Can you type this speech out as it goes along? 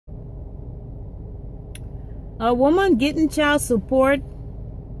A woman getting child support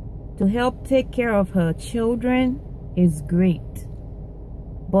to help take care of her children is great.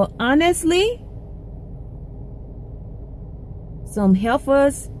 But honestly, some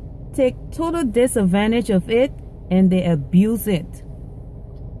helpers take total disadvantage of it and they abuse it.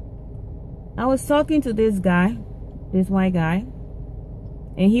 I was talking to this guy, this white guy,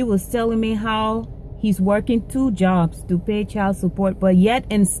 and he was telling me how he's working 2 jobs to pay child support, but yet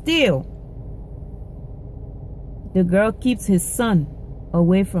and still the girl keeps his son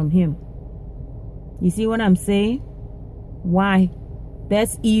away from him. You see what I'm saying? Why?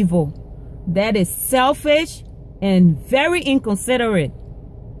 That's evil. That is selfish and very inconsiderate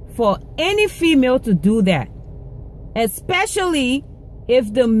for any female to do that, especially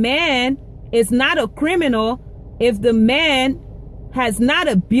if the man is not a criminal, if the man has not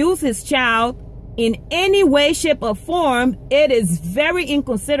abused his child in any way, shape, or form. It is very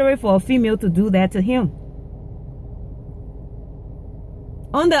inconsiderate for a female to do that to him.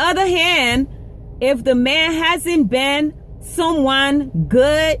 On the other hand, if the man hasn't been someone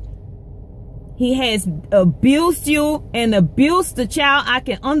good, he has abused you and abused the child, I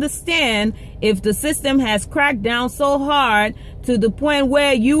can understand if the system has cracked down so hard to the point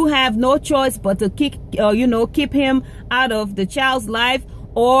where you have no choice but to keep him out of the child's life,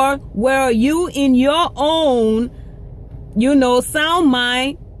 or where you in your own, sound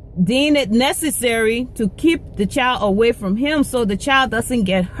mind deem it necessary to keep the child away from him so the child doesn't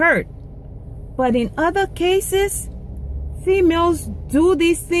get hurt. But in other cases, females do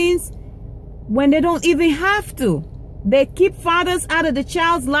these things when they don't even have to. They keep fathers out of the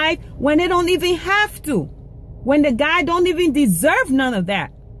child's life when they don't even have to, when the guy don't even deserve none of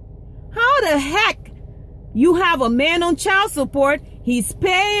that. How the heck you have a man on child support, he's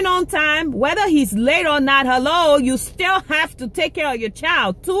paying on time, whether he's late or not, hello, you still have to take care of your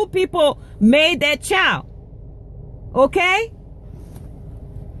child. 2 people made that child. Okay?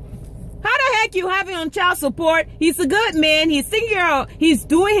 How the heck you have him on child support? He's a good man. He's he's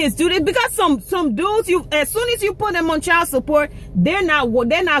doing his duty. Because some dudes, as soon as you put them on child support, they're not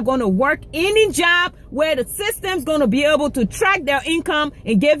going to work any job where the system's going to be able to track their income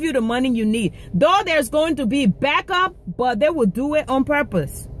and give you the money you need. Though there's going to be backup, but they will do it on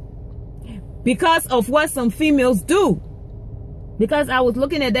purpose because of what some females do. Because I was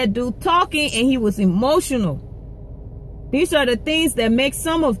looking at that dude talking and he was emotional. These are the things that make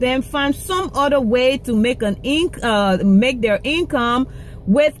some of them find some other way to make their income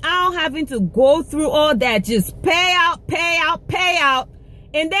without having to go through all that. Just pay out,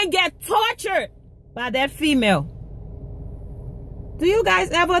 and then get tortured by that female. Do you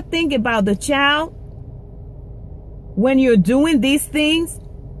guys ever think about the child when you're doing these things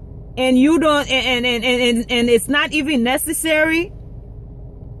and you don't, and it's not even necessary?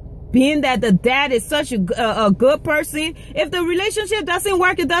 Being that the dad is such a good person, if the relationship doesn't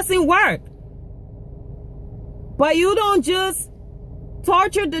work, it doesn't work. But you don't just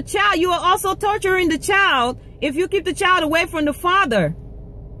torture the child, you are also torturing the child if you keep the child away from the father.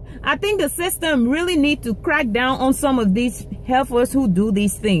 I think the system really needs to crack down on some of these helpers who do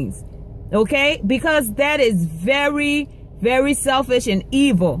these things. Okay? Because that is very, very selfish and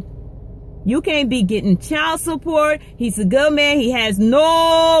evil. You can't be getting child support. He's a good man. He has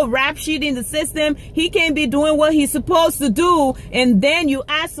no rap sheet in the system. He can't be doing what he's supposed to do. And then you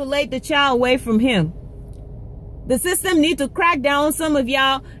isolate the child away from him. The system needs to crack down on some of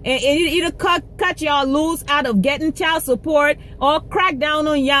y'all and either cut y'all loose out of getting child support or crack down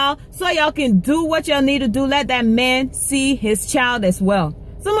on y'all so y'all can do what y'all need to do. Let that man see his child as well.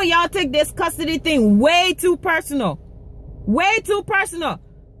 Some of y'all take this custody thing way too personal. Way too personal.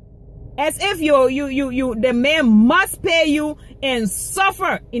 As if the man must pay you and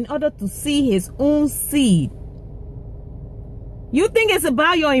suffer in order to see his own seed. You think it's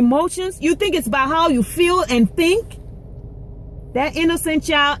about your emotions? You think it's about how you feel and think? That innocent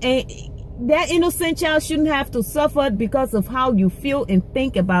child shouldn't have to suffer because of how you feel and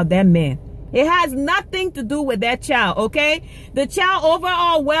think about that man. It has nothing to do with that child, okay? The child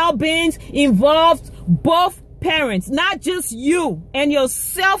overall well-being involves both parents, not just you and your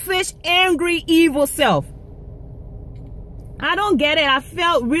selfish, angry, evil self. I don't get it. I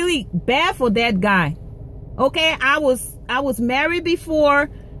felt really bad for that guy. Okay, I was married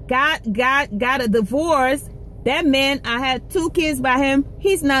before, got a divorce. That man, I had 2 kids by him.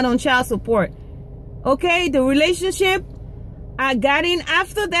 He's not on child support. Okay, the relationship I got in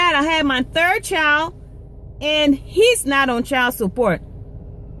after that, I had my 3rd child, and he's not on child support.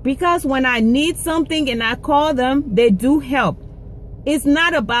 Because when I need something and I call them, they do help. It's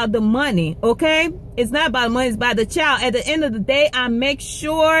not about the money, okay? It's not about money, it's about the child. At the end of the day, I make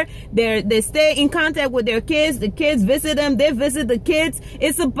sure they stay in contact with their kids. The kids visit them, they visit the kids.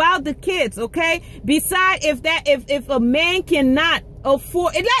 It's about the kids, okay? Besides, if a man cannot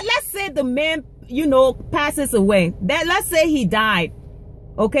afford, let's say the man, you know, passes away. Let's say he died,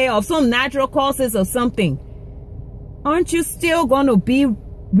 okay, of some natural causes or something. Aren't you still going to be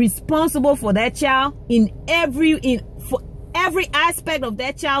responsible for that child? For every aspect of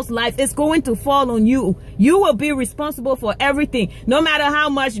that child's life is going to fall on you. You will be responsible for everything. No matter how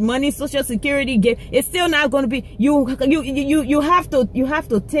much money Social Security get, it's still not going to be you have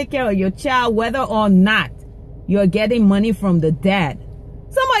to take care of your child whether or not you're getting money from the dad.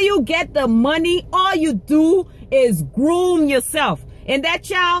 Some of you get the money, all you do is groom yourself, and that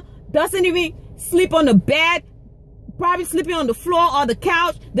child doesn't even sleep on the bed, probably sleeping on the floor or the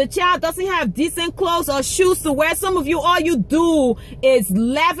couch. The child doesn't have decent clothes or shoes to wear. Some of you, all you do is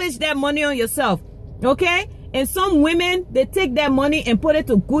lavish that money on yourself, okay? And some women, they take that money and put it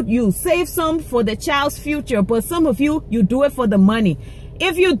to good use. Save some for the child's future, but some of you, you do it for the money.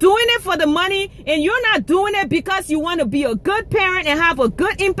 If you're doing it for the money and you're not doing it because you want to be a good parent and have a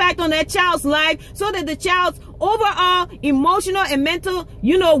good impact on that child's life so that the child's overall emotional and mental,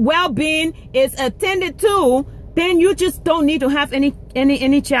 you know, well-being is attended to, then you just don't need to have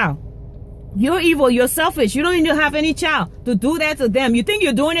any child. You're evil, you're selfish. You don't need to have any child to do that to them. You think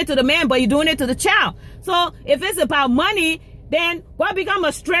you're doing it to the man, but you're doing it to the child. So if it's about money, then go become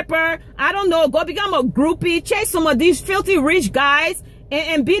a stripper. I don't know, go become a groupie. Chase some of these filthy rich guys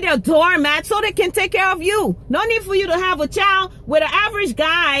and be their doormat so they can take care of you. No need for you to have a child with an average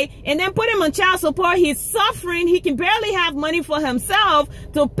guy and then put him on child support. He's suffering. He can barely have money for himself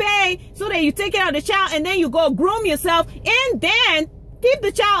to pay so that you take care of the child, and then you go groom yourself and then keep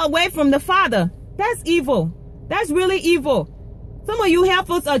the child away from the father. That's evil. That's really evil. Some of you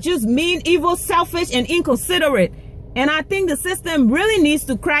helpers are just mean, evil, selfish, and inconsiderate. And I think the system really needs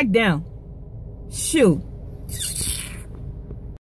to crack down. Shoot.